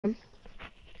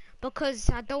because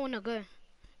I don't want to go.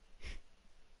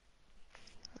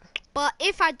 But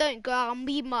if I don't go, I'll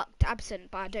be marked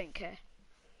absent, but I don't care.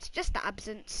 It's just the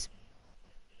absence.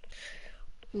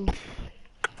 Mm.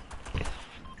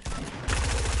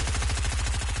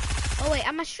 Oh wait,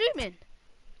 am I streaming?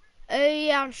 Oh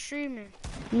yeah, I'm streaming.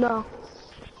 No.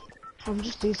 I'm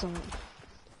just doing something.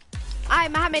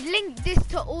 Alright, Mohammed, link this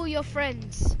to all your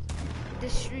friends.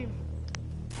 This stream.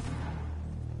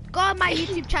 Go on my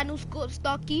YouTube channel, Sqqaads,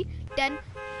 then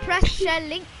press share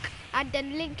link, and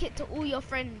then link it to all your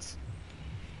friends.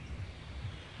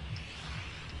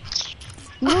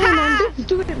 No, man, don't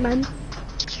do it, man.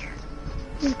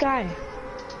 This guy.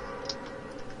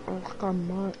 Oh,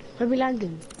 come on. Where we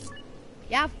landing?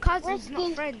 You have cousins,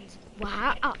 not friends.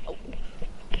 Wow.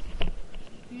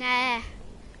 Nah.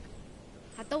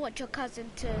 I don't want your cousin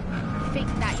to think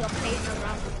that you're playing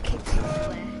around with kids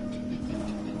somewhere.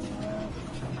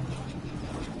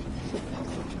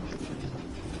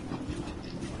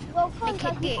 Well, Frank,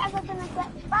 are you ever gonna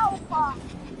get battle pass?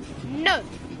 No.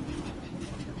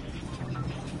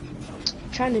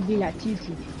 Trying to be like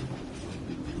Tifu.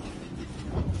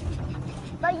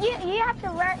 But you have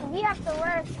to wear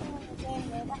a skin in the game,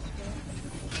 though. That's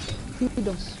good. Who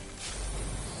does?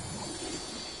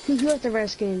 Who has the rare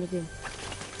skin in the game?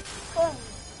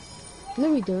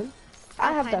 No, we don't.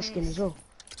 I have that skin as well.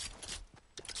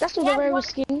 That's not the rarest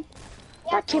skin.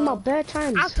 That came out bare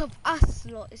times. Out of us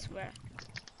lot is rare.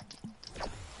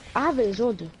 I have it as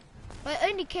well, though. But it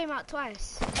only came out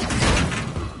twice.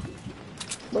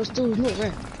 But still, it's not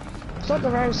rare. It's not the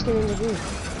rarest skin in the game.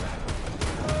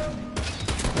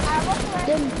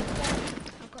 Then,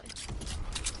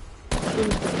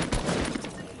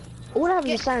 all I have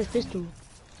is a silence pistol.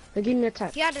 They give me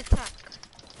attack. He had attack.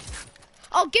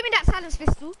 Oh, give me that silence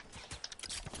pistol.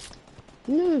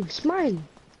 No, it's mine.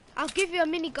 I'll give you a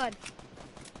minigun.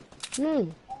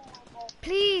 No.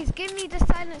 Please, give me the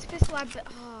silence pistol.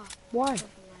 Oh, why?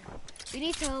 We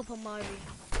need to help Amari.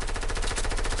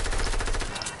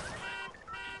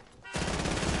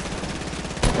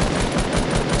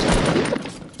 You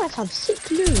guys have sick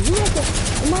loot.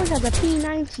 Amari has a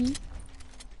P90.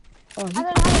 Oh,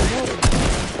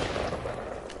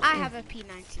 I have a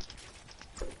P90.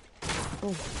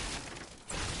 Oh.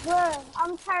 Bro,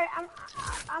 I'm tired.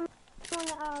 I'm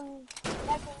on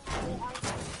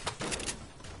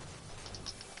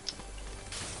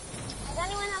Does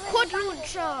anyone have quad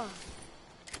launcher?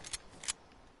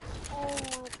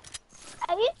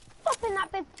 Are you stopping that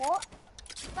big pot?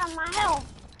 From my health.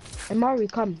 Amari,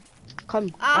 come.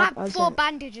 I have 4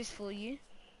 bandages for you.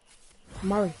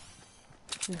 Amari.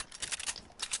 Yeah.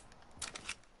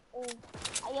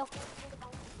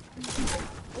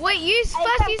 Wait,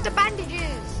 first use the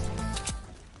bandages.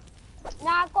 No,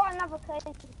 I got another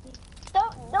crazy.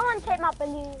 Don't take my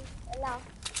balloon. No.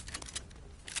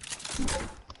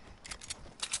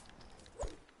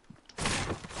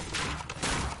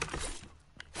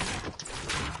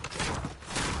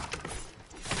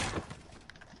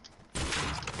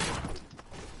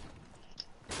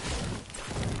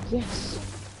 Yes.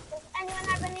 Does anyone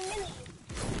have any minis?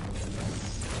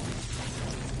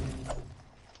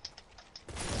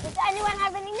 Does anyone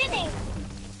have any minis?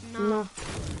 No.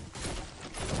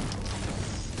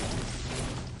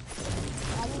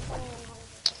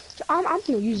 I'm not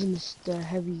using the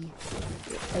heavy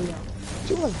AR.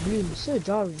 She was blue, it's so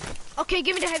jarring. Okay,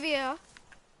 give me the heavy AR.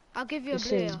 I'll give you a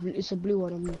blue AR. It's a blue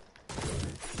one on me.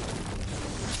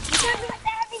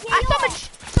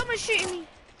 Someone's shooting me.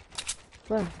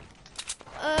 Where?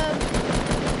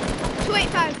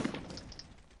 285.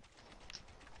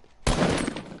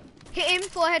 Hit him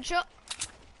for a headshot.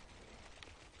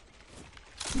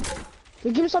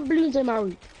 Give me some balloons,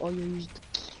 Amari. Oh, you used.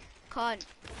 Can't.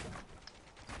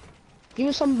 Give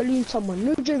me some balloons, someone.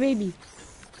 No, Joe, baby.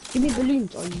 Give me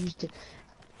balloons. Oh, you used it.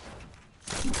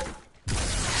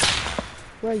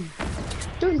 Where are you?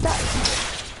 Doing that.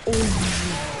 Oh,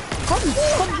 come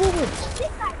forward.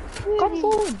 Come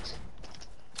forward.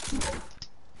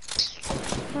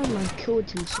 Oh my, killed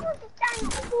himself.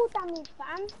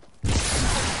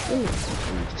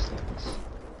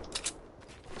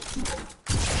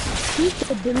 He's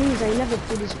the balloons. I never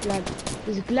put his flag.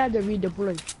 He's glad to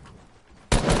redeploy.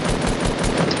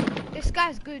 This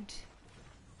guy's good.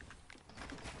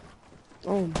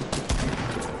 Oh.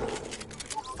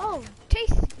 Oh,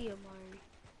 tasty, Amari.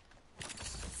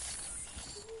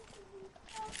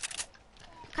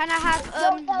 Can I have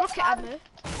rocket ammo?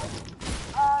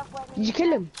 Did you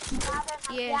kill him?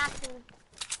 Yeah.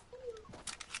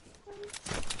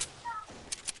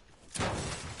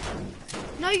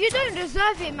 No, you don't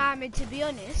deserve it, Mohammed, to be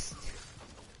honest.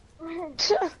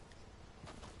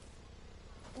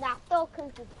 Nah,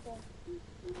 close this door.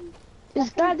 This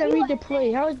guy that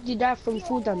redeployed, how did you die from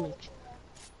full damage?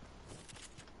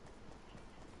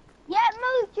 Yeah,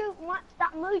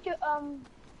 that Mojo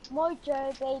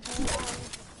baby,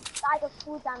 died of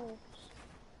full damage.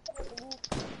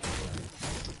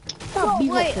 That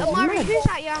beaver Wait, was Amari, mad. who's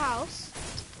at your house?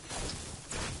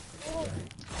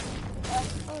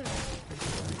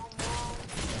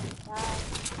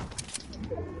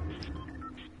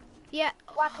 Yeah,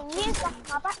 What can you use my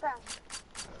background?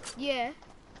 yeah.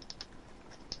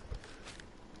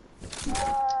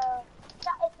 That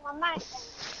is my mic.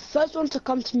 First one to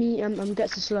come to me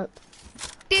gets a slurp.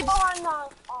 Dibs. Oh no.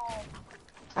 Oh.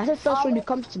 I said first one who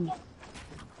comes to me.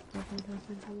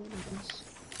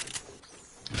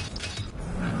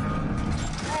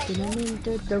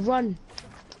 The run.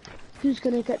 Who's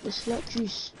gonna get the slurp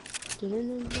juice? No!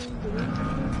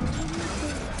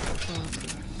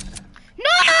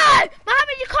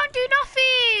 Mohammed, you can't do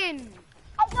nothing!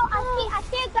 I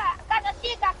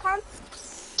see that come.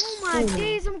 Oh my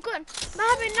days, I'm good.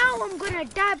 Mohammed, now I'm gonna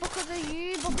die because of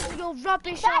you, because of your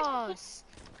rubbish ass.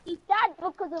 He died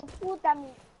because of full damage.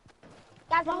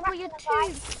 That's No, but you're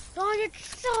too... No, you're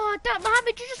so...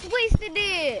 Mohammed, you just wasted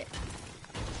it.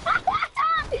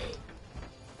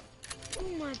 Oh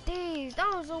my days,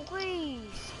 that was a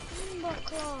waste. Oh my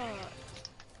god.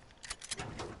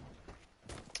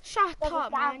 Shut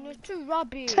up, man, you're too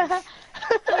rubbish.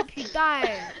 Hope you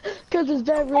die. Because it's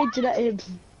very raging at him.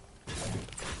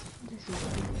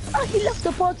 Oh, he left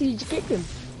the party, did you kick him?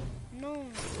 No,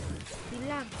 he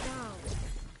lagged out.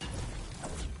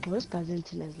 Oh, this guy's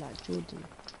internet is like Jordan.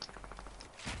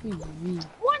 One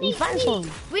You find some.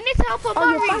 We need to help him, Oh,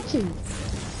 you're Murray. fighting.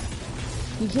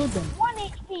 You killed them. 1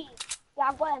 HP. Yeah,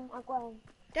 I got him.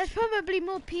 There's probably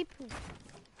more people.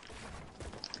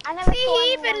 I never See, saw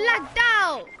he anyone even like- lagged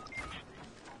out.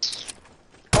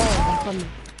 Oh, I'm coming.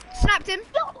 Snapped him.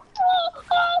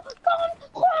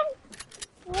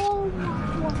 Oh my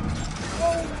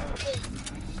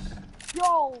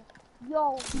god.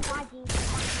 Yo, Maggie.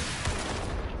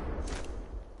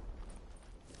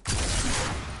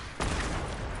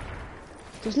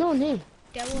 There's no one here.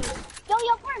 There was.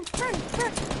 Yo, friend.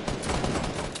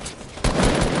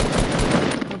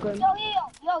 I'm going. Yo,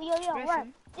 Ref right.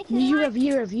 him. This is You my- have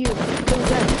you. Go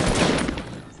there.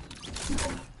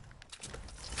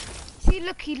 See,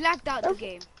 look, he lagged out the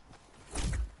game.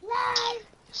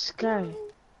 Sky.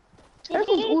 That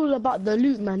was all about the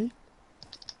loot, man.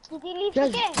 Did he leave the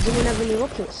Guys, game? do we have any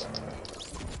rockets?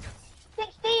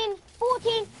 16,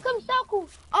 14, come circle.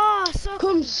 Oh, so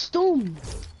Come, storm.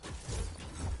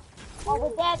 Oh,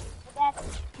 we're dead.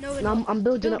 no, we're No, not. I'm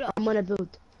building Build up. up. I'm gonna build.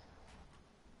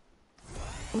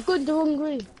 I'm going the wrong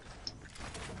way.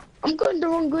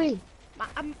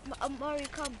 I'm Murray,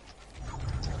 come.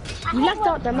 You left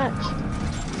out the match.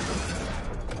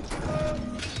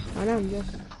 I know, yeah.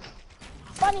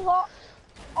 Bunny hawk.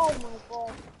 Oh my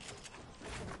god.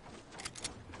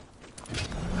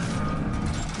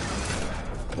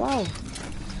 Wow.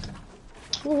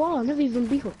 Oh wow, I never even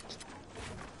beat hooked.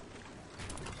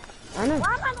 I know.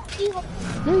 Why am I not evil?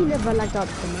 No, you never lagged out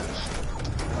the match.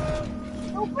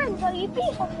 No friends, are you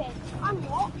people then? I'm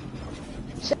not.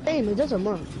 Same, it doesn't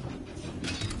matter.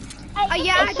 Oh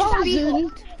yeah, I just beat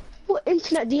him. What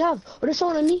internet do you have? Oh, there's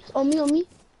someone on me. On me. On me.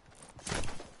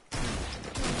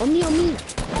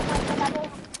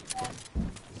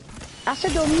 I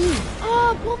said on me.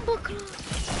 Oh, bomber club.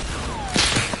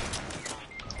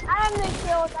 I have no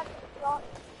kills, I just shot.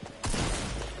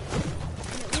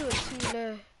 We were too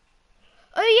low.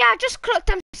 Oh yeah, I just clocked.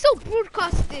 I'm still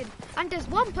broadcasting, and there's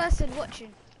one person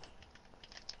watching.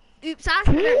 Oops, I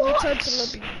accidentally turned to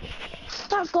lobby.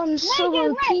 That gun's so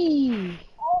Mojo, OP.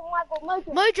 Oh my god,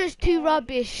 Mojo. Mojo's too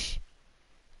rubbish.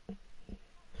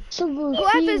 So OP,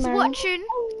 Whoever's man. watching,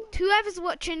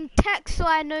 text so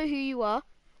I know who you are.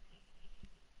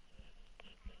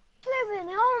 Flipping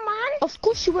hell, man. Of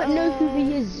course you won't know who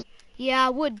he is. Yeah, I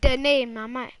would. Their name, I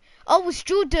might. Oh, it's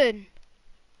Jordan.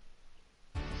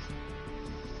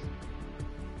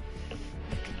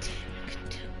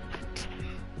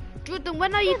 Jordan,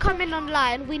 when are you coming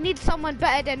online? We need someone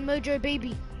better than Mojo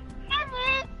Baby.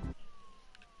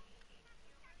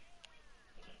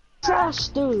 Trash,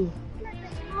 dude.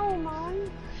 No,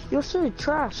 man. You're so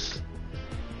trash.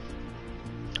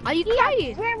 Are you He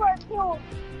crying? has 0 kills.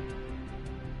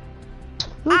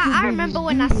 I remember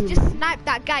when I just sniped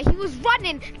that guy. He was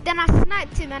running, then I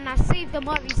sniped him and I saved the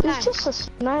Murray's It's life. just a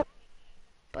snipe.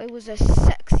 But it was a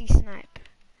sexy snipe.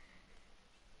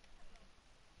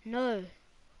 No.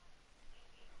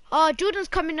 Oh, Jordan's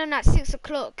coming on at 6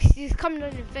 o'clock. He's coming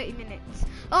on in 30 minutes.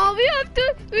 Oh, we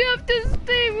have to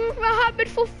stay with Mohammed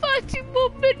for 30 more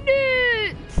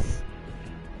minutes.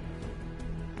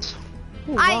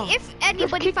 Oh, wow. If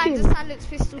anybody finds a silenced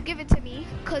pistol, give it to me,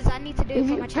 cause I need to do it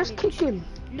for my challenge. Just kick him.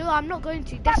 No, I'm not going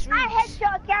to. That's rude. I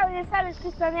headshot Gary and silenced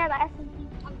pistol and like SMG.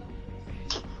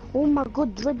 Oh my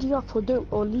god, ready up or don't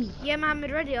or leave. Yeah,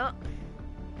 Mohammed, ready up.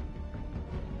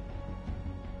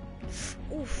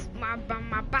 Oof, my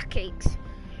back aches.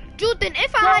 Jordan,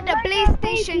 if I had a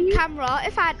PlayStation camera,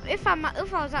 if I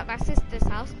was at my sister's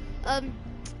house,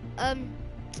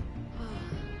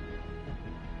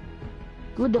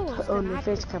 Would have put on the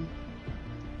face cam.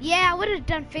 Yeah, I would have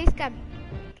done face cam.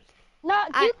 No,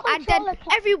 And then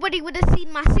everybody would have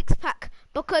seen my six pack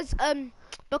because I'm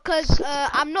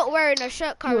not wearing a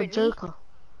shirt currently. You're a joker.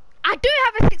 I do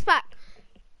have a six pack.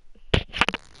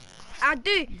 I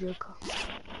do. Joker.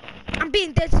 I'm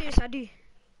being dead serious. I do.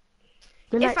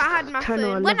 You're If like I had my 10 or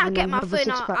phone, when I 11 get and my you have a phone,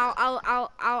 six-pack.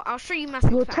 I'll show you my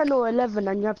six You're pack. 10 or 11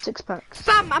 and you have six packs.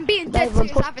 Fam, I'm being dead That even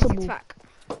serious. I have a six possible? pack.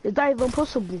 Is that even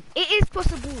possible? It is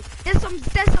possible. There's some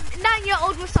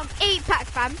 9-year-old with some 8-pack,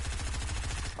 fam.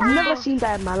 I've never seen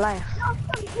that in my life.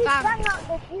 bang out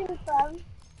this uniform.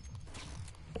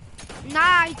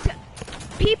 Nah,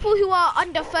 people who are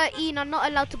under 13 are not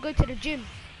allowed to go to the gym.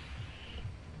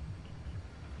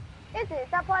 Is it? Is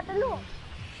that part of the law?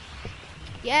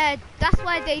 Yeah, that's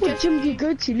why they What just. gym do you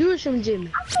go to? Lewisham gym.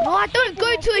 No, I don't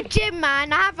go to a gym,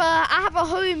 man. I have a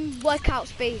home workout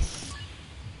space,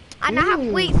 and I have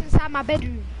weights inside my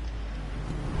bedroom.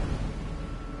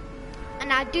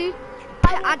 And I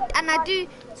do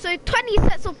so 20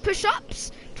 sets of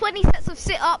push-ups, 20 sets of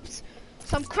sit-ups,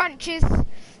 some crunches,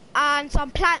 and some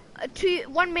plank,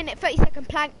 1 minute 30-second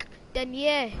plank. Then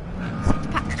yeah,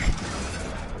 6-pack.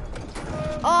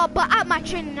 Oh, but at my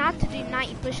training I had to do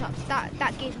 90 push-ups.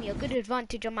 That gave me a good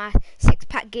advantage on my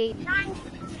 6-pack game.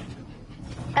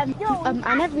 And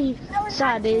every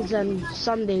Saturdays and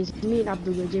Sundays, me and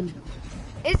Abdul go gym.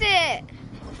 Is it?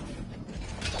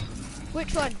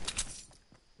 Which one?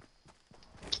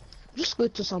 Just go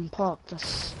to some park.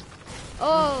 Just.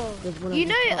 Oh, you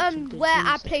know where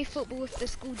I gyms. play football with the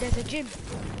school, there's a gym.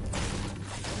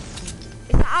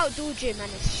 It's an outdoor gym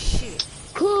and it's shit.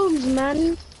 Combs,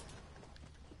 man.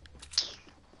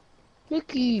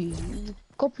 Look you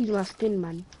copied my skin,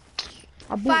 man.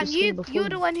 I bought Fam, the skin before. you're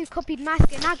the one who copied my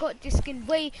skin. I got this skin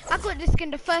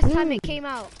the first time it came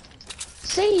out.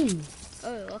 Same.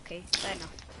 Oh, okay, fair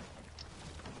enough.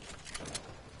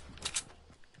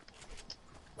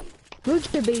 Where's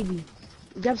the baby?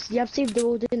 You have saved the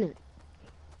world, innit?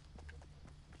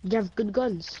 You have good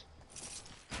guns.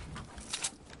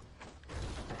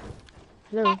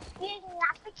 Hello? Excuse me,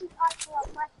 I think he's asking a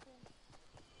question.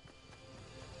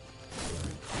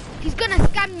 He's gonna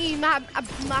scam you,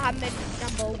 Mohammed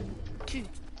number 2.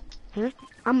 Huh?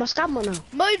 I'm a scammer now.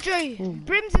 Mojo,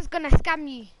 Brims is gonna scam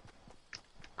you.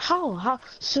 How?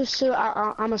 So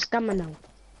I'm a scammer now.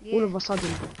 Yeah. All of a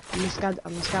sudden, I'm a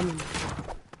scammer now.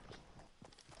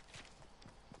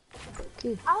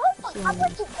 Okay. I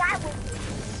wish the guy would.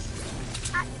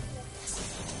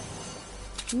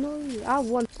 No, I have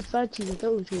 130 with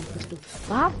those pistol.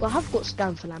 I have got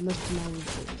scammed for like most of my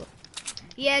weapons, but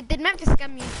Yeah, did Memphis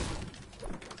scam you?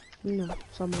 no,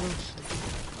 someone else.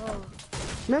 Oh,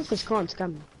 Memphis can't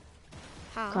scam me.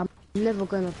 how? I'm never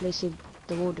gonna play Save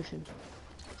the World with him.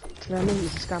 Cause I know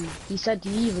he's a scammer.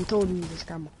 He even told me he's a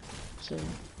scammer. So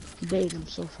he baited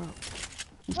himself out.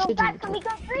 He Well, should guys, have can we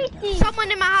told go 3D?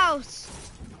 Someone in my house.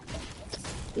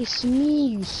 It's me,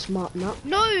 you smart nut.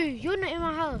 No, you're not in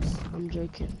my house. I'm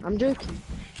joking.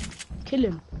 Kill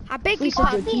him. I beg I you,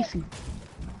 thought you can't. said your Tifu.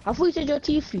 I thought you said your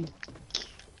Tifu.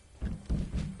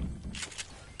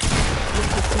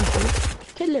 Mr.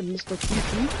 Tifu. Kill him, Mr.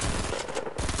 Tifu.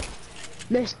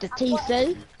 Mr.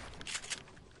 Tifu.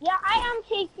 Yeah, I am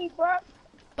TC, bro.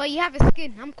 But you have a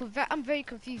skin. I'm very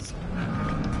confused.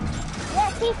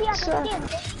 Yeah, TC has Sir. a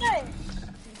skin.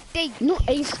 There you go. Not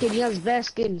a skin, he has bare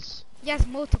skins. Yes,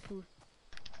 multiple.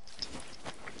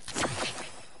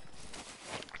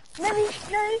 No,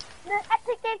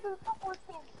 Epic gave him football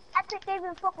skin. Epic gave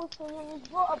him football skin and he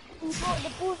brought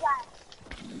the bullseye.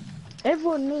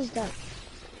 Everyone knows that.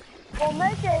 Well,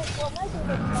 Mojo didn't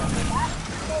know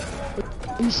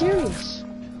that. Are you serious?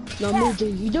 No, Yeah.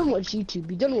 Mojo, you don't watch YouTube.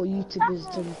 You don't know what YouTube is.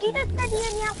 He just said he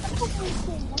only has the football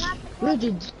skin. And that's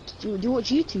the Mojo, do you watch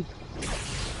YouTube?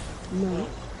 No.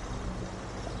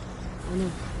 I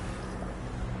know.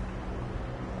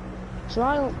 So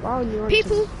I only want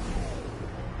People,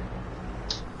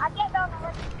 I get down the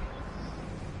rest.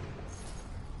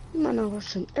 Man, I'm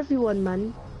watching everyone,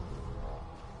 man.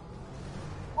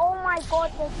 Oh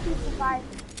there's 2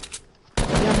 survivors. Yeah,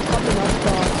 I'm coming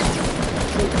after.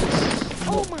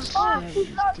 Oh my god.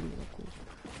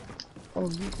 Oh,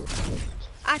 you got it.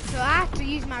 I had to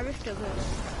use my Rifter gun.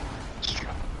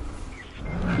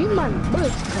 You man,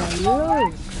 both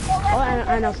low. Oh,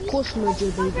 and of course, Mojo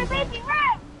baby. Mojo baby,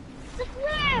 run! Just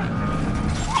run!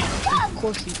 Of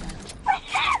course he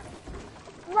died.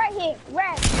 Right here,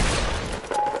 run!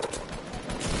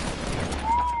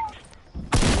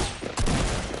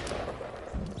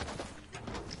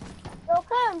 Go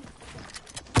come!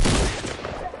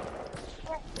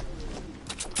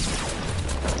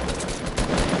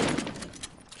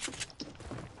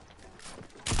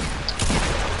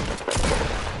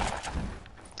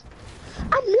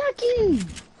 I'm lagging.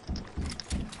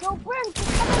 Go Brim,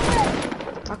 just come on.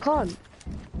 I can't.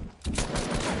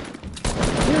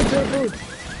 You're good.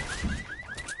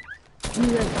 You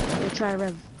rev. We'll try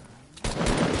rev.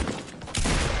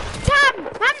 Tam!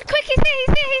 Man, quick, he's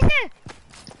here!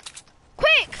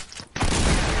 Quick!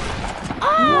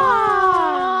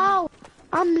 Wow!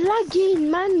 I'm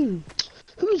lagging, man.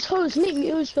 Who's host? Make me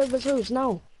whoever's host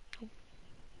now.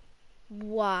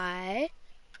 Why?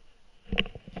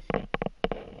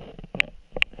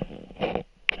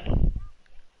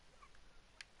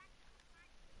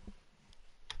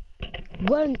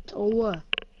 Went or what?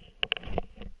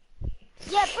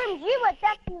 Yeah, Brim, you were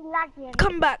definitely lagging.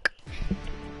 Come back.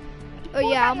 Oh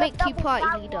yeah, I'll make you party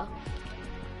leader.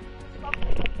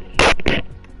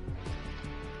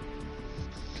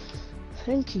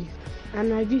 Thank you.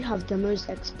 And I do have the most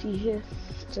XP here.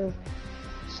 So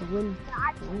win.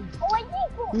 Oh, I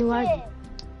need No, I- it.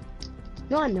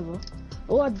 No, I never.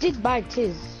 Oh, I did buy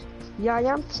Tiz. Yeah, I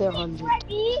am 200.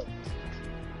 Ready?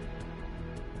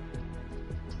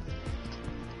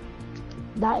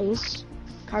 That is.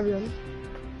 Carry on.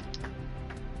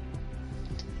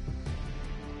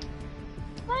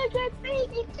 Mojo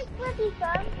baby, just ready,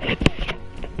 son.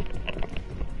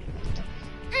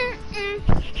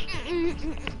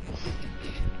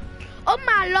 On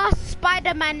my last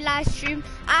Spider-Man live stream,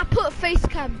 I put face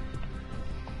cam.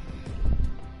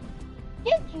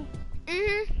 Did you?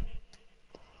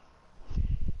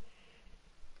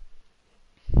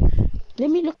 Let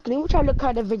me try to look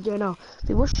at the video now.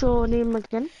 Wait, what's your name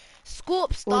again?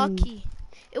 Scorp Starkey.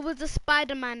 It was a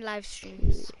Spider-Man live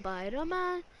stream.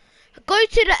 Spider-Man. Go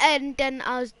to the end, then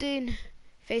I was doing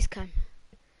face cam.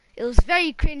 It was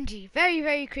very cringy. Very,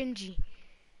 very cringy.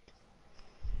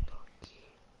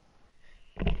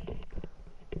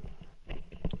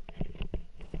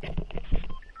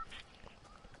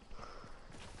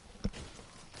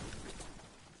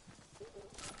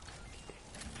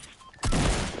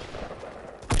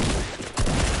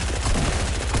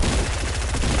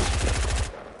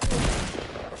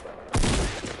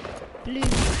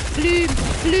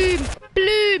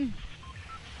 Bloom.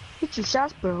 Hit your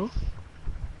shots, bro.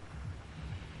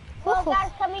 Well,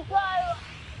 guys, can we go?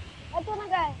 Where do we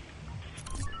go?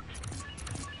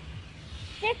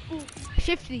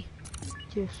 50.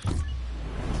 Yes.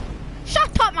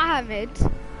 Shut up, Mohammed.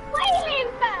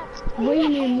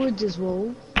 Wailing Woods as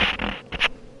well.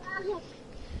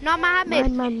 No,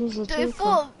 Mohammed. My man is a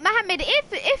joker. Mohammed,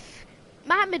 if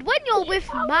Mohammed, when you're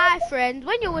with my friends,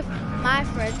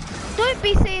 don't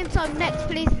be saying some next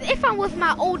places. If I'm with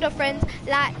my older friends,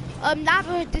 like I've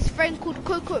heard this friend called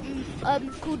called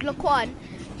Laquan.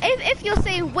 If you're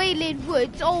saying Wailing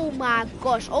Woods, oh my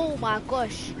gosh,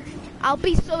 I'll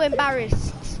be so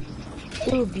embarrassed.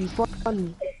 It would be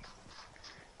funny.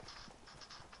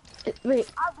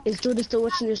 Wait, is Jordan still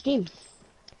watching your stream?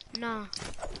 Nah.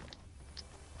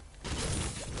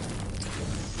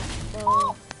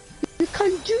 You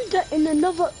can do that in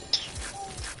another.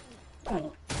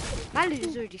 My loot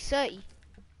is already 30.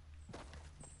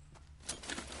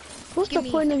 What's the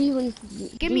point of even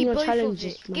Give me doing your both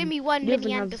challenges, of it. man? Give me one, You let me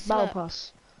even hand the have battle slurp.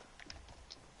 pass.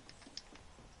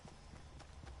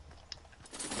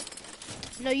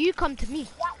 No, you come to me.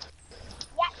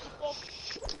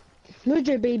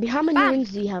 Mojo baby, how many Bam.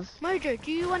 rings do you have? Mojo,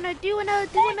 do you wanna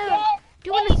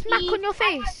smack on your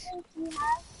face?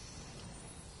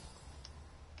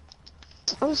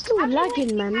 I'm still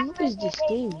lagging, man. What is this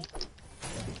game?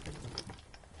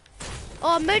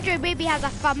 Oh, Mojo baby has a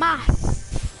FAMAS.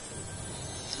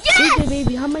 Mojo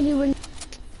baby, how many rings?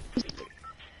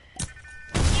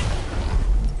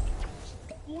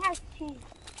 He has 2. Do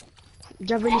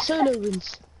you have any solo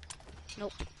wins?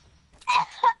 Nope.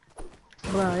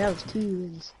 Bro, that was 2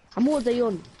 wins. How more are they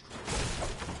on?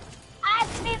 I have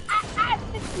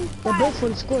 55. They're both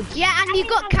on squads. Yeah, and you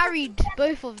got carried,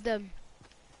 both of them.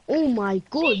 Oh my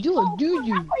god, you're a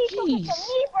doo-doo. Jeez.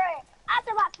 I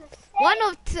was about to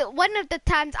say. One of the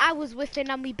times I was with him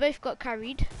and we both got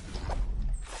carried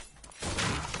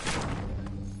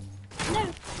No,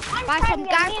 I'm by some carrying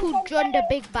guy me called and John the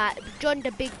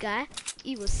Gonzalo. Big Guy.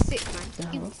 He was sick,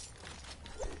 man. He hell? was,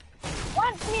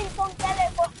 Once me and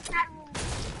Gonzalo got carried.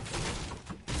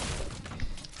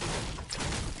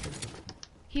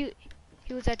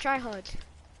 he was a tryhard.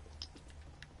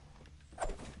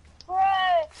 Bro.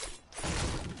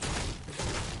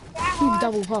 Who's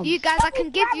double pump? You guys,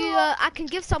 I can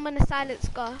give someone a silent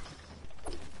scar.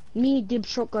 Me, dib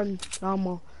shotgun,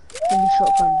 armor, heavy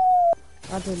shotgun.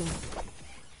 I don't know.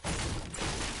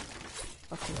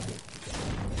 Okay.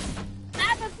 I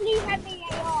have a blue heavy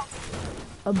AR.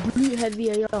 A blue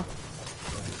heavy AR.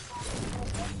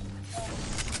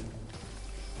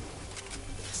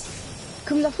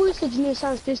 Come, I thought you said you need a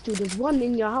silenced pistol. There's one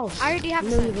in your house. I already have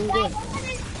No, some. even Guys, good.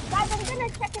 I'm gonna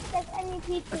check if there's any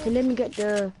people. Okay, let me get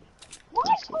the. Why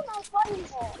can't I bunny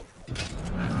hop?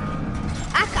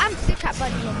 I'm sick at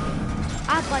bunny hopping.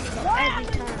 I bunny hop every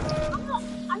time.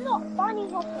 I'm not bunny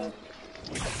hopping.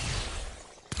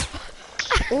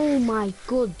 Oh my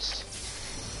god.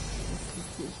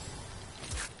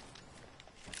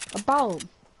 About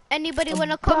Anybody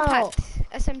want a About- compact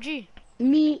SMG?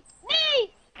 me.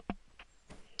 Me!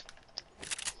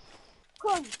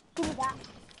 Come, give me that.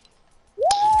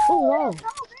 Oh wow.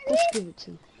 Come, Let's give it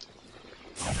to me.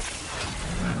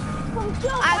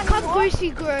 I come Brucey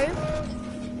Grove.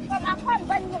 I can't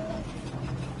bunny hop.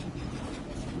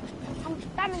 I'm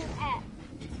spamming the air.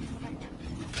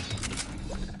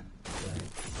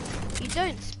 You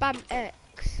don't spam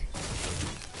X.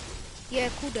 Yeah,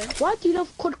 cool then. Why do you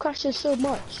love Cod Crashers so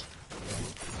much?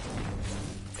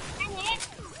 Dang it.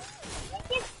 You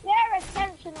give their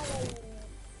attention away.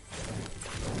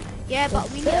 Yeah, but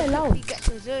we need They're to quickly loud. get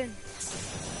to zone.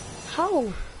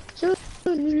 How? So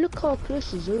look how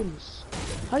close the zone is.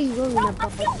 How you rolling No, that I'm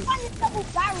back? not one is double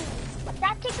barrel. But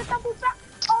that takes a double barrel.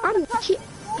 Oh, I'm the first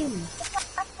cheating.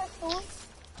 pistol.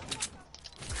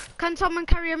 Can someone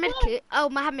carry a medkit? Oh,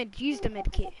 Mohammed, use the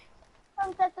medkit.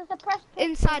 There's a press pistol.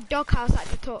 Inside doghouse at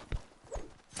the top.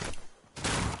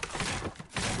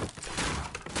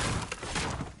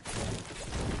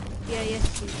 Yeah,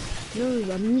 yes, please.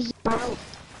 No, I'm using my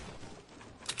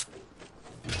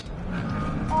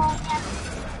Oh, yeah.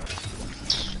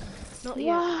 Not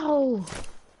yet. Wow.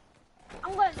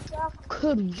 I'm going to go.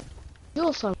 Come,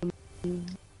 you're some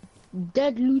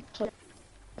dead looter.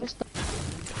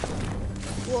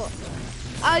 What?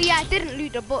 Oh yeah, I didn't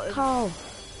loot the bottom. How?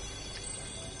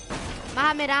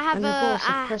 Mohammed, I have And a. I've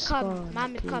got a suppressed Come, gun,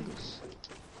 Mohammed, come. please.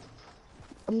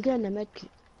 I'm getting a medkit.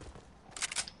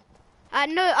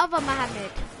 No, other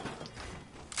Mohammed.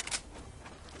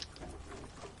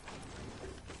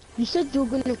 You said you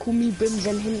were gonna call me Bims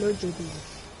and him no joking.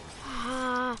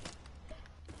 Ah,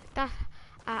 that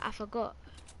I forgot.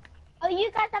 Oh,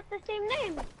 you guys have the same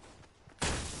name?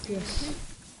 Yes.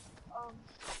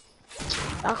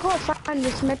 I can't find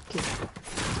this medkit.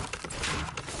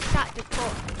 It's at the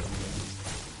top.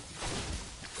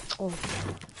 Oh.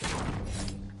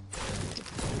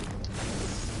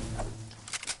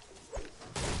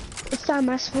 It's time,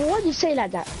 Asper. Why do you say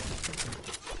like that?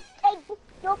 Hey,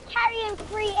 you're carrying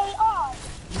 3 ARs.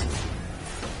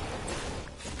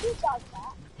 Who does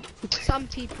that? Some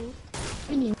people.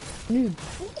 Really noob.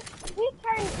 We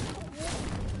carry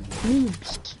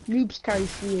Noobs carry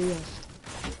 3 years.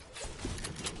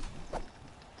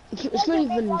 It's not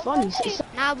even funny. It's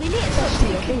Now we need to stop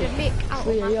taking the mic out of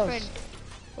Three my of yours. friend.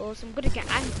 Or I'm gonna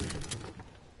get angry.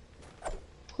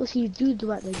 because you do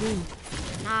throughout the game.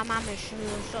 Nah, man,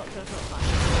 stop.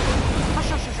 Hush,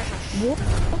 hush, hush, hush, hush. What?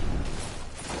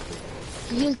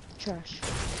 He is trash.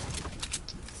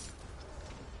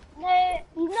 No,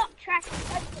 he's not trash.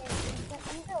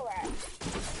 He's alright.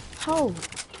 How?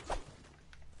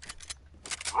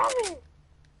 Harry!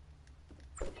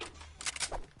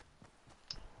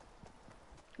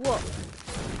 What?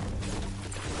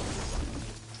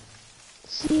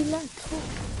 See, like,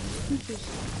 you just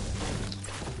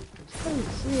carry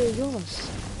 3 of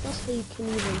yours. That's how you can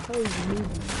even carry the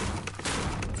movie.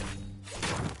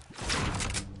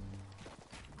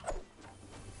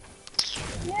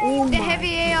 Oh The my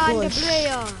heavy AR and the gosh. blue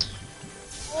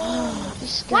AR.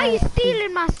 This guy. Why are you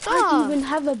stealing my I don't stuff? even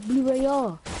have a blue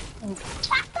AR.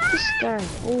 This guy.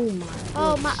 Oh my.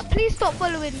 Oh gosh. my! Please stop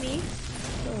following me.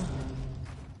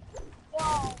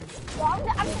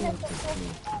 I'm gonna put this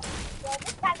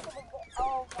this guy's gonna get,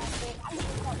 oh my god, I'm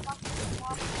gonna fucking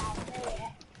walk down there.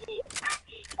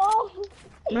 Oh.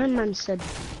 My man said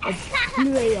a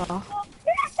blue AR.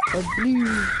 A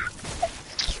blue.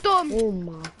 Storm. Oh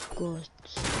my god.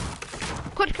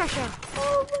 Quad crusher.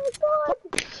 Oh my god.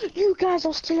 You guys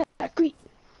are still at green.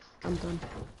 I'm done. I'm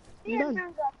These done.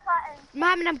 men got cut and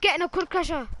Mohammed, I'm getting a quick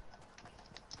crusher.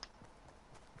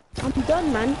 I'm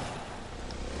done, man. we're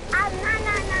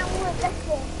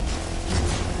guessing.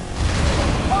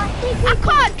 Oh, I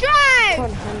can't drive!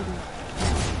 Can't handle.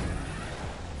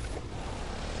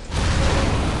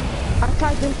 I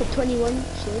tagged him for 21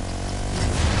 shield.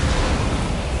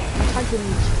 I tagged him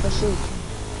for shield.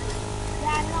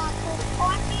 Yeah, no, so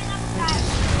on me another guy.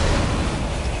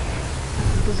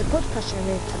 There's a good pressure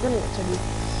here. I don't know what to do.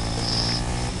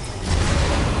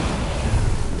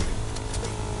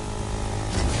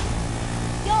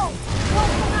 Yo,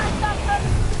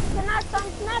 can I some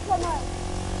sniper mode?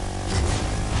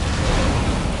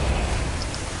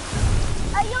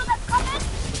 Are you the coming?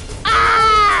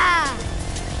 Ah!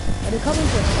 Are they coming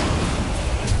for us?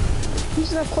 Who's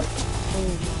that quad?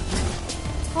 Oh,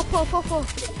 Hop off, hop off.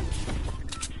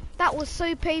 That was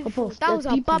so painful. off, That there's was a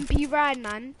people. bumpy ride,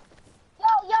 man. Yo,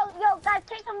 guys,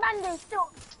 take some bandages too.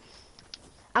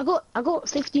 I got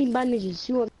 15 bandages.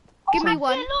 You want? Give me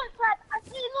one. I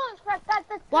see launch pad.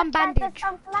 Guys, One guys, bandage.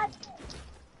 Guys,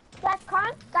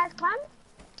 come.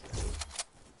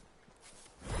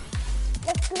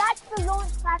 Let's slide the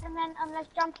launch pad and then let's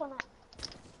jump on it.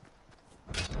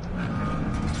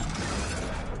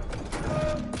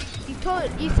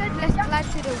 You said let's glide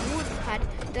to the wood pad,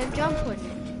 then jump on it.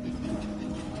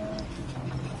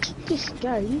 This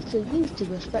guy needs to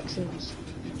respect things.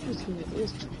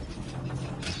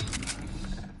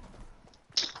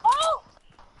 Oh!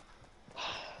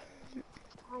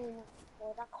 I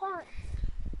can't.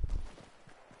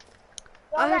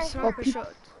 I have Guys, sniper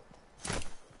shot.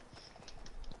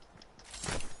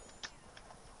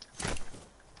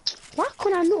 Why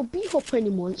can't I not B-hop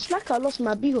anymore? It's like I lost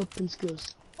my B-hopping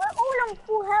skills. we're all on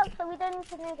full health, so we don't need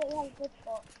to know that we have good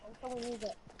spot until we need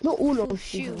it. Not all Full of them.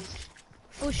 shield.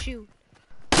 Full shield.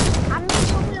 I mean,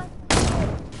 all on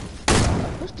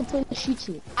What's the point of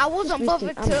shooting it? I wasn't Just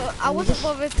wasting bothered to. ammo. I wasn't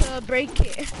bothered to break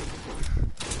it.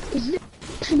 It's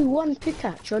literally one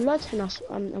pickaxe. You're lighting us.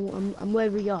 I'm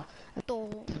where we are.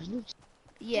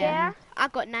 Yeah. I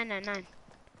got 999.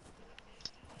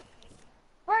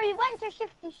 Bro, you went to 50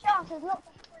 shots, there's lots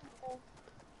of points.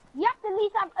 You have to at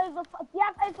least have over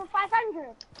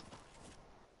 500.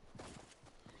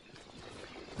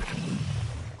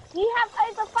 You have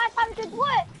over 500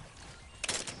 wood.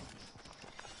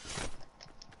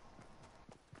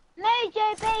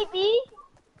 Mojo, baby.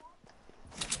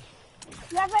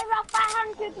 You have over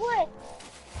 500 wood.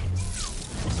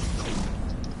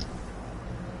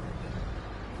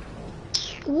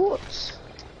 What?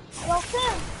 You're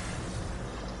good.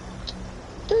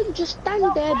 Don't just stand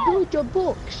there, build your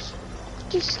box.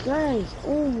 This guy,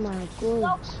 oh my You're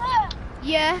god. good.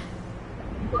 Yeah.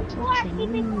 Why keep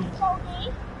it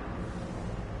salty?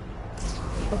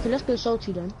 Okay, let's go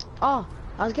salty then. Ah,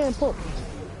 I was getting popped.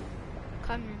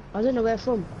 Coming. I don't know where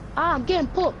from. Ah, I'm getting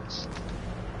popped.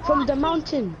 From the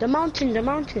mountain, the mountain.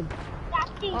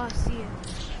 That's it. Oh, I see it.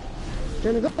 Do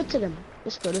you wanna go to them?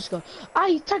 Let's go. Ah,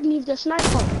 he tagged me with the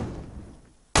sniper.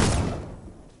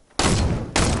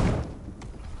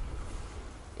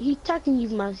 He tagged me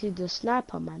with the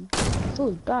sniper, man. I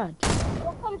feel bad.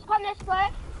 Come this way.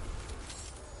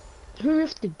 Who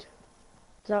rifted?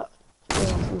 That.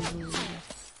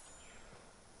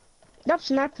 That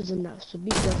sniper's in that, so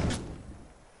be careful.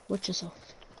 Watch yourself.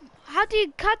 How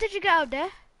did you get out there?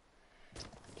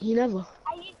 He never.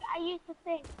 I used to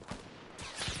think.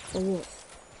 Or what?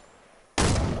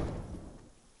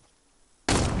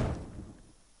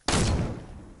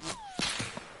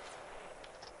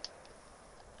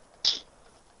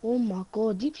 Oh my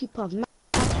god, these people have mad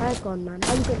high gun, man.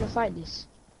 How are you gonna fight this?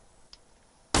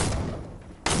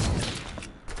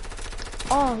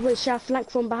 Oh, wait, should I flank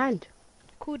from behind?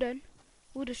 Cool then.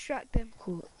 We'll distract them.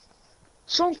 Cool.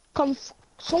 Someone come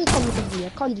with me. I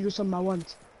can't do this on my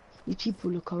ones. You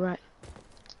people look alright.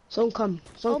 Someone come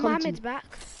to Mohammed's me. back.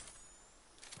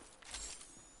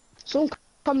 Someone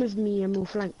come with me and we'll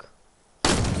flank.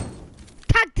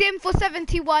 Tagged him for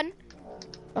 71.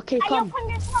 Okay, Hey, come. you're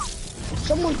on this one.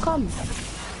 Someone come.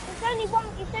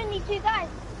 It's only 2 guys.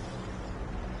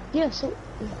 Yeah, so...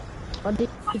 Are they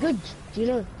good? Do you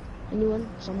know? Anyone?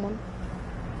 Someone?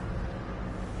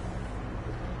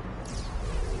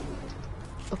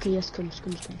 Okay, yes, comes.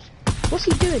 What's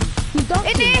he doing? He's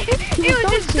dancing. He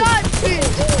was just dancing.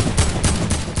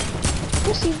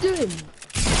 What's he doing?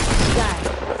 This guy,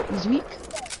 he's weak.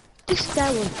 This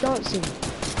guy was dancing.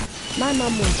 My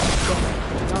mum was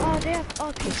dancing. Oh, they have.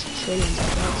 Okay. It's training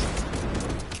dancing.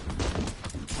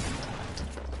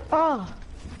 Ah,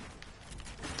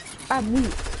 I'm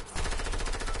weak.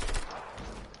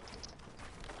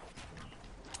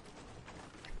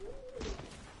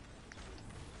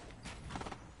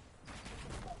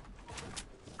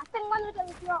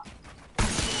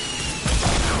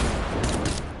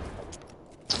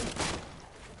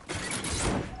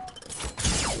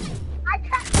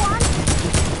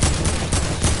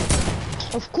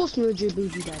 Of course no Joe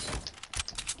baby died.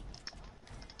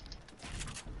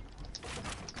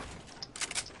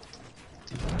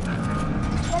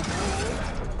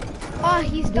 Oh,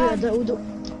 he's done.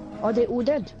 Are they all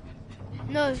dead?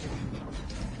 No.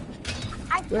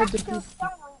 Where are the people?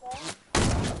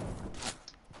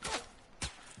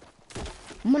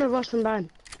 I'm gonna rush from behind.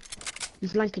 I'm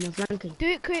flanking. Do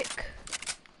it quick.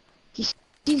 He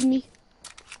sees me.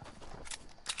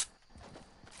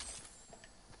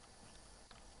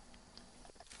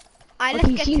 Alright, Okay, let's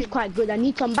he get seems him. quite good. I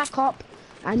need some backup.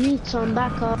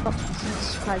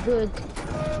 He's quite good.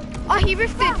 Oh, he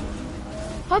rifted.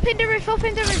 Hop in the roof.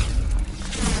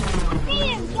 See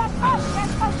him, get up,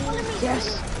 follow me.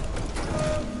 Yes.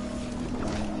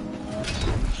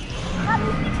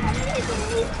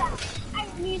 I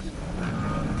need it.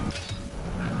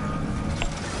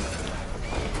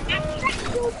 I'm trying to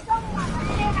do someone.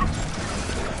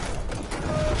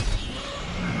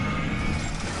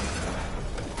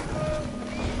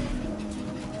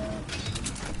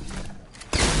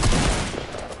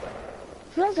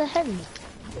 Where's the heavy?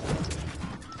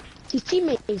 His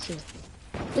teammate is here.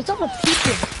 There's other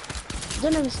people. I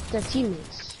don't know if it's their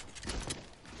teammates.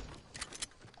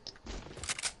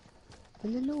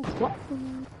 And then no what?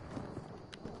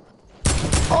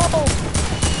 Oh!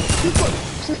 People!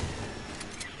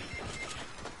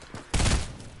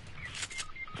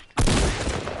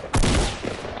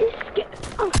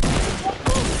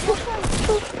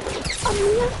 I'm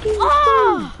lagging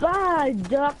so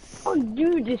bad. I can't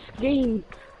do this game.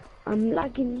 I'm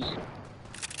lagging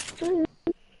so.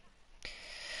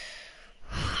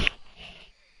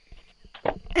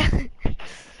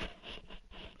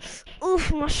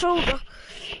 Oof, my shoulder.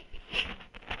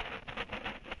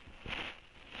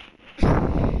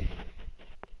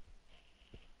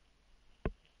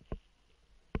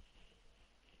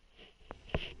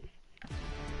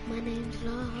 My name's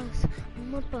Lars,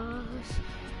 I'm a boss.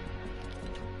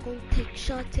 Go take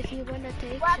shots if you wanna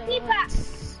take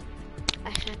shots.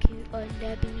 I shack you on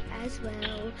the beat as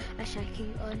well. I shack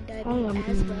you on the beat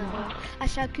as well. I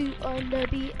shack you on the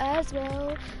beat as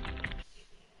well.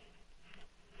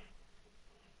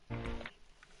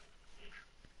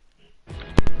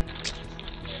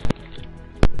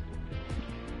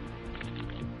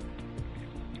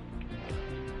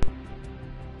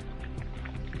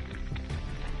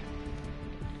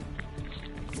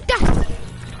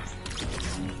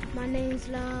 My name's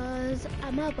Lars,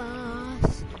 I'm a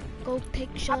boss. Go take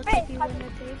shots if you wanna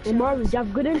take shots. Omari, you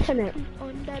have good internet.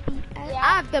 On the beat I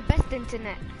have the best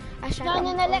internet. I shall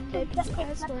on the beat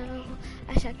as well.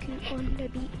 I shall keep on the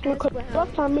beat as well.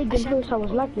 Last time I made the voice I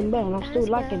was lagging there and I'm still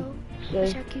lagging. I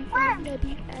shall keep on the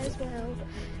beat as well.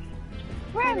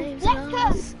 My name's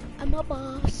Lars, I'm a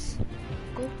boss.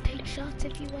 Go take shots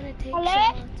if you wanna take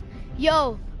shots.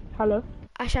 Yo! Hello?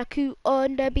 I shall coo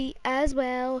on the beat as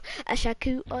well. I shall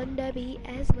coo on the beat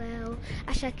as well.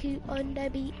 I shall coo on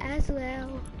the beat as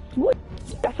well. What?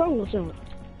 That song was on.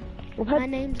 My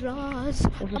name's Ross.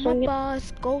 I'm a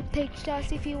boss. Go take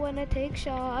shots if you wanna take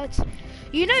shots.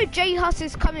 You know J Hus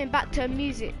is coming back to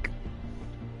music.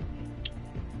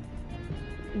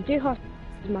 J Hus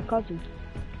is my cousin.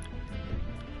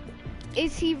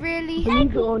 Is he really?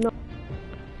 Believe it or not.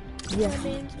 Yes. My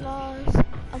name's Ross.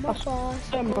 I'm a boss.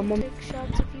 Go take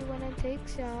shots if you wanna take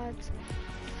shots.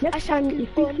 Next time you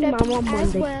speak to my mom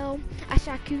as Monday. well. I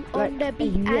shall coo on the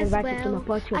beat as well.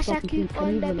 I shall coo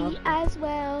on the beat as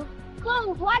well.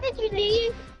 Go, why did you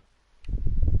leave?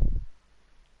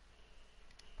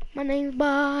 My name's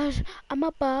Boss, I'm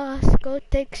a boss. Go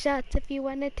take shots if you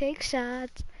wanna take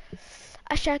shots.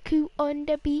 I shall coo on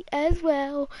the beat as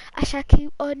well. I shall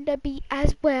coo on the beat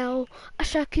as well. I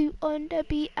shall coo on the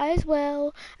beat as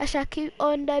well. I shall coo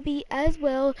on the beat as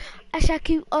well. I shall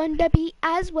coo on the beat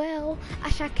as well. I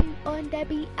shall coo on the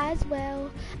beat as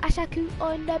well. I shall coo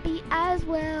on the beat as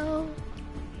well.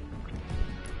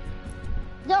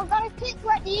 Yo, guys, click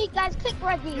ready. Guys, click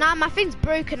ready. Nah, my thing's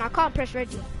broken. I can't press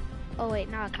ready. Oh wait,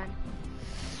 now I can.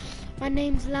 My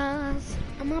name's Lars.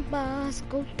 I'm a boss.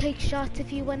 Go take shots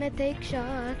if you wanna take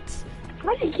shots.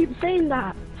 Why do you keep saying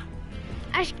that?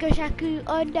 I shaku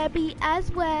on the beat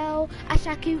as well. I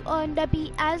shaku on the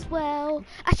beat as well.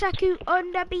 I shaku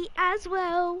on the beat as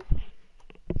well.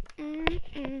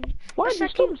 Why I do you shaku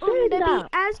stop on saying the that? beat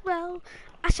as well.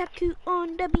 I shaku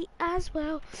on the beat as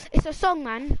well. It's a song,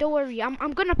 man. Don't worry.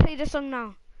 I'm gonna play the song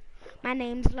now. My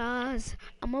name's Lars.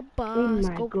 I'm a boss.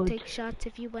 my Go God. take shots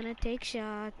if you wanna take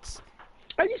shots.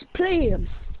 I just play him.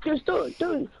 Just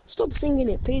don't stop singing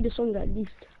it. Play the song at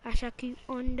least. I shaku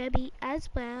on the beat as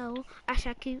well. I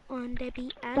shaku on the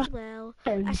beat as well.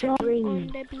 I That's shaku boring. on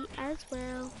the beat as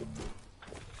well.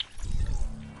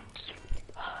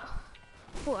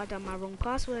 Thought I done my wrong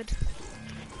password.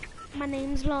 My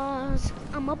name's Lars.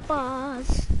 I'm a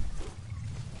boss.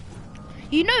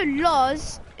 You know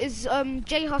Lars is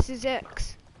J Huss's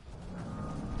ex.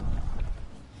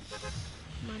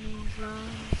 My name's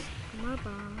Lars. I'm a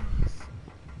boss.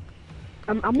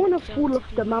 I'm on a full of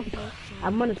the map.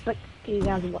 I'm gonna expect you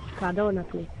guys to watch Cardona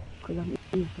play. Because I'm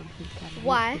eating something.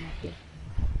 Why?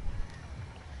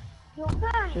 You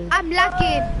can. I'm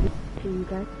lagging. See you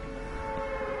guys.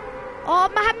 Oh,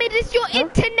 Mohammed, it's your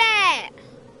internet.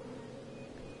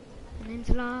 My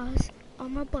name's Lars.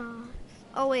 I'm a boss.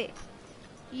 Oh wait,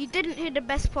 you didn't hear the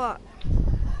best part.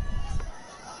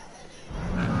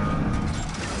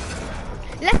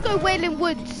 Let's go Wailing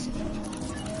Woods.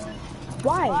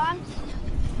 Why?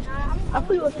 I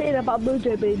thought you were saying about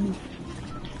Mojo Baby.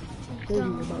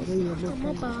 I'm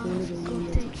a boss. Go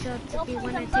take shots if you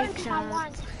wanna take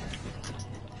shots.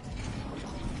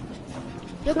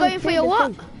 You're going for your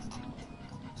what?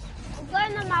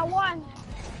 I'm going on my one.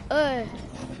 Oh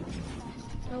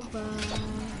boss.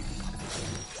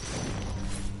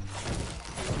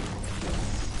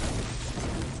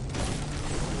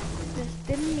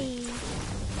 Destiny.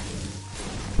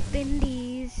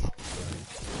 Dindies.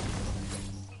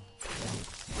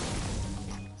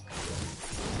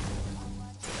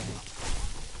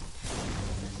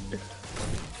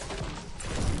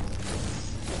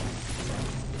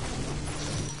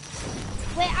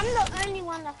 Wait, I'm the only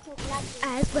one that's not lagging.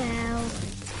 As well.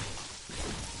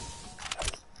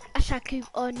 I shaku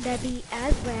on the beat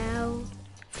as well.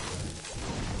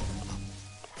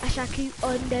 I shaku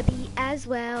on the beat as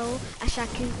well. I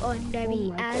shaku on the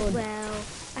beat as well.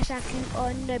 I shaku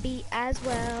on the beat as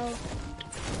well.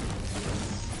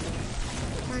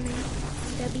 Money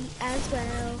on the beat as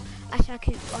well. I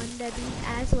shaku on the beat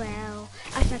as well.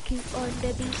 I shaku on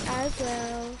the beat as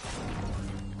well.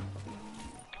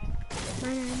 My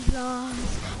name's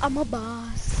Lars. I'm a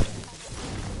boss.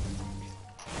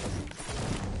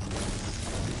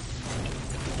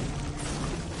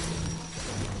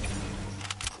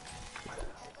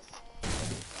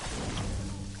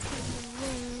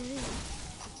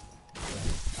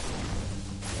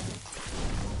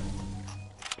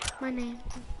 My name.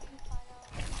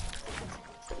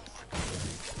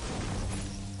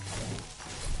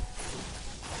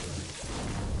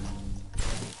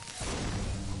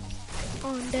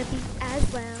 On the beat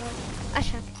as well. I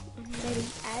shaku on the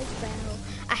beat as well.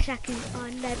 I shaku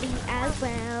on the beat as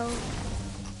well.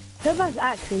 Whoever's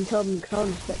acting told me because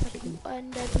I respect him. On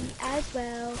the beat as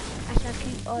well. I shaku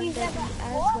on the beat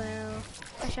as well.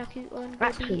 I shaku on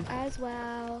the beat as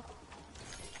well.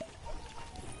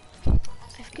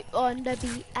 I shaku on the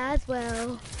beat as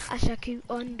well. I shaku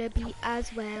on the beat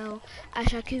as well. I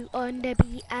shaku on the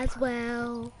beat as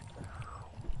well.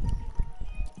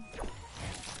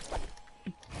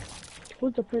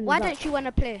 Who's the friend? Why don't you want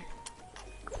to play?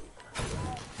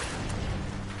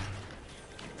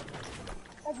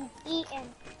 Because he's eating.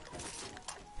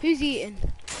 Who's eating?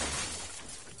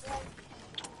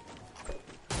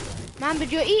 Man,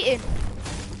 but you're eating.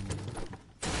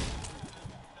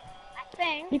 I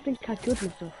think. He thinks I killed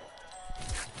myself.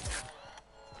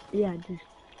 Yeah, just.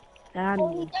 Oh,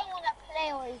 he don't want to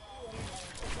play or he's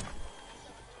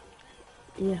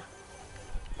eating. Yeah.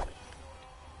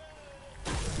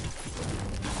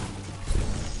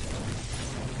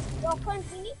 Your friends,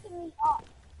 we need to meet up.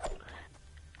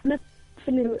 Let's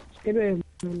finish the room.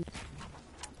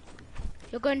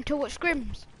 You're going to watch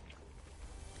Scrims?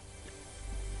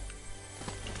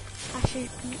 I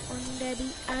should be on the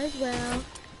beat as well.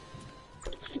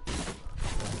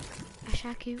 I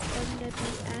shaku on the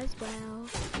beat as well.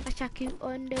 I shaku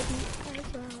on the beat as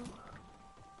well.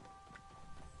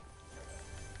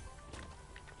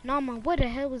 Nah man, what the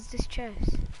hell was this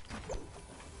chest?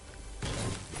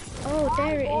 Oh,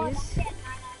 there it is.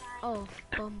 Oh,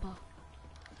 bomber.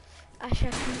 I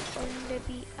shaku on the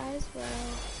beat as well.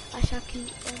 I shaku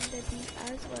on the beat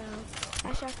as well.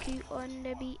 I shaku on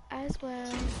the beat as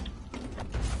well.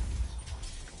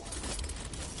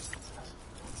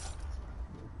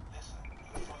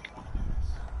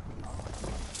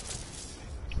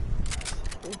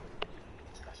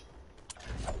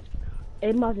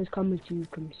 Amos is coming to you,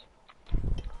 Crims.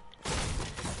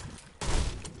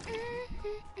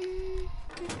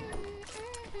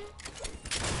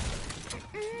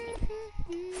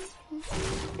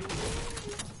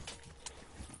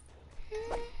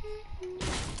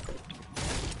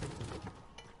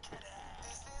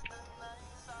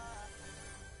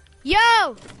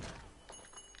 Yo!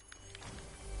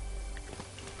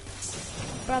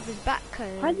 Brother's back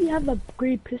home. Why do you have a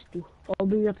green pistol? Or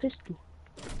bring a pistol?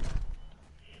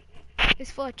 It's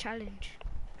for a challenge.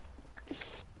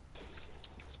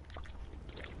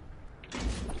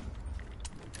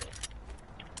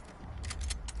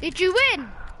 Did you win?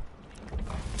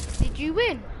 Did you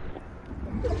win?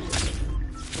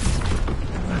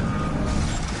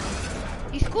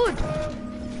 You scored.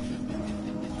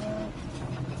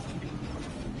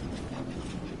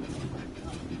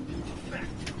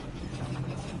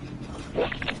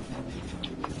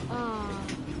 Ah.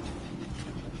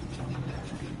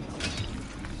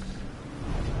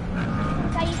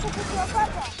 Are you talking to your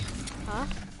brother? Huh?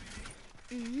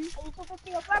 Are you talking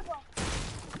to your brother?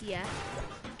 Yeah.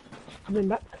 Coming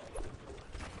back.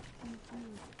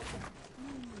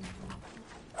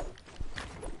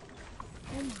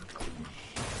 Oh my gosh.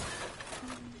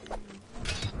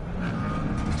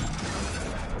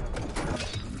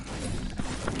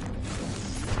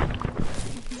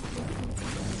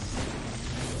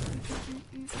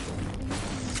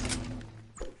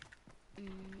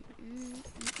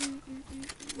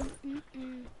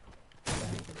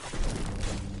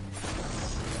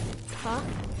 Huh?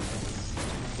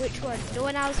 Which one? The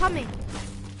one I was humming?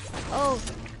 Oh,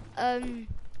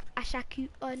 I shall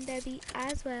keep on the beat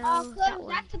as well. Oh, That good.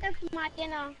 one. That's to go for my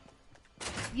dinner.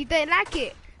 You don't like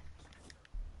it?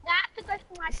 That's to go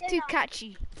for my It's dinner. too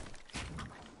catchy.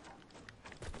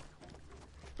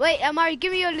 Wait, Amari,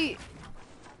 give me your loot.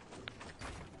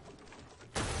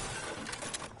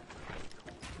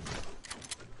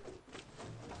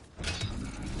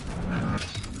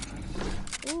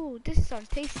 Ooh, this is some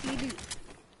tasty loot.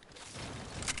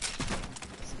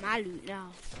 It's my loot now.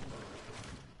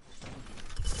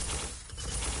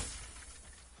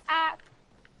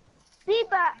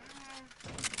 Bieber,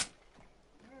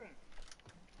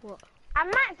 What? I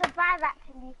might survive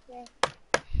actually. So.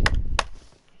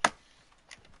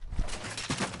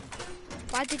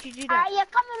 Why did you do that? Yeah,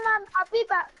 come on, Mum. I'll be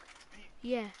back.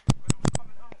 Yeah.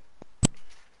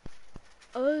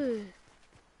 Oh.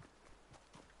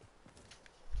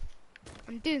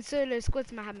 I'm doing solo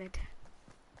squads, Mohammed.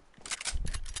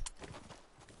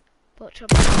 Watch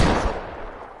out.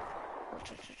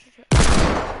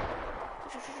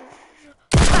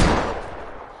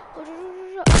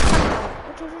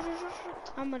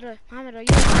 Mohammed, are you?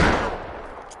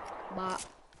 But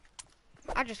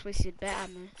I just wasted better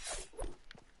ammo.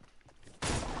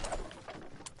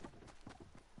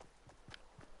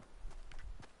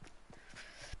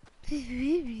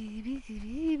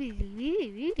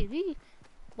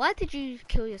 Why did you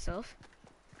kill yourself?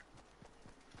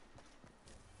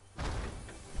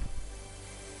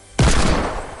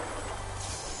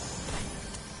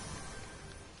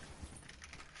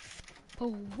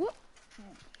 Oh, what?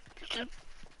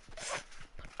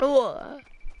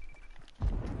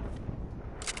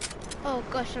 Oh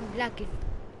gosh, I'm lagging.